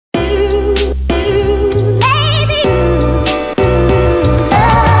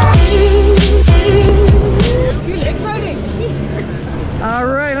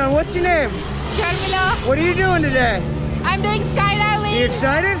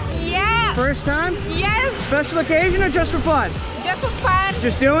First time? Yes. Special occasion or just for fun? Just for fun.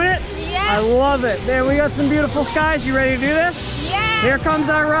 Just doing it? Yes. I love it. There, we got some beautiful skies. You ready to do this? Yes. Here comes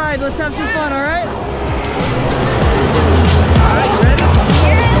our ride. Let's have some fun, all right? All right, you ready?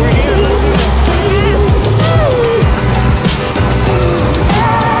 Yes. We're here.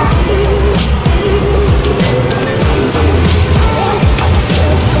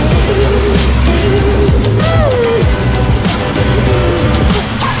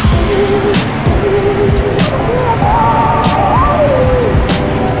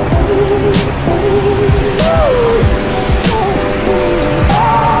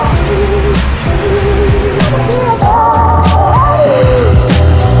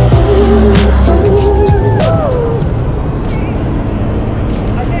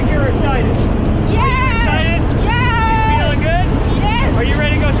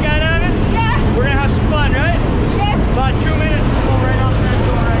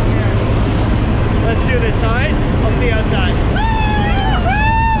 Let's do this.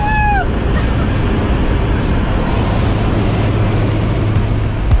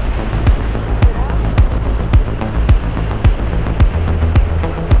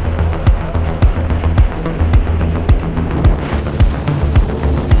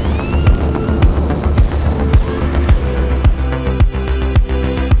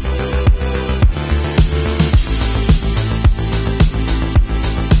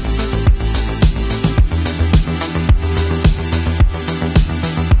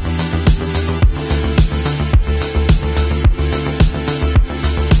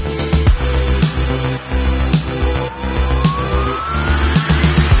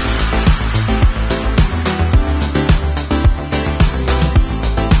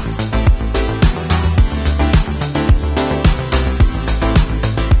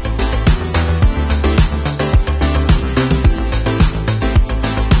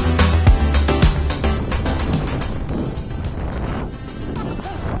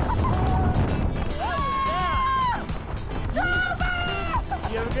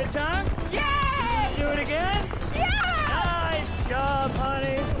 Good time? Yeah! Do it again? Yeah! Nice job,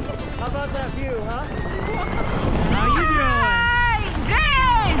 honey. How about that view, huh? How you doing?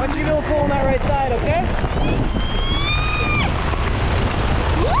 Great! Why don't you give me a little pull on that right side, okay?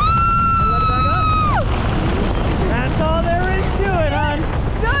 And let it back up. That's all there is to it, hon.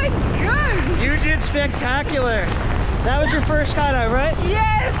 Doing good! You did spectacular. That was your first skydive, right?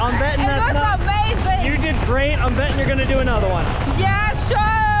 Yes! I'm betting that's not amazing! You did great. I'm betting you're gonna do another one. Yeah, sure!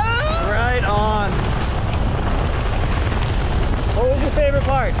 Right on. What was your favorite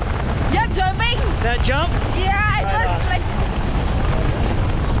part? Yeah, jumping. That jump? Yeah, it Right was on. like...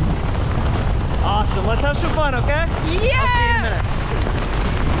 Awesome. Let's have some fun, okay? Yeah! I'll see you in a minute.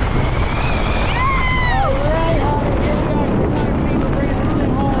 All right, honey. Here we go. 600 feet. We're bringing this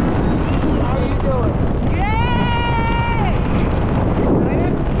thing home. How are you doing? Great!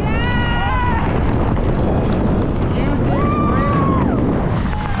 Excited? Yeah! You did great.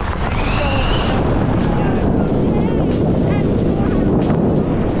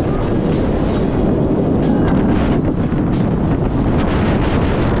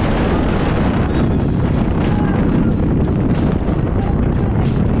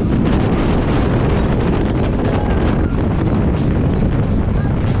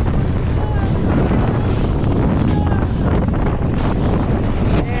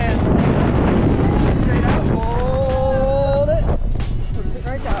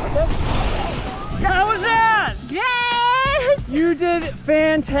 You did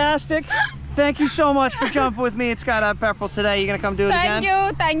fantastic. Thank you so much for jumping with me at Skydive Pepperell today. You gonna come do it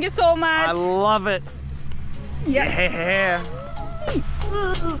again? Thank you so much. I love it. Yes. Yeah.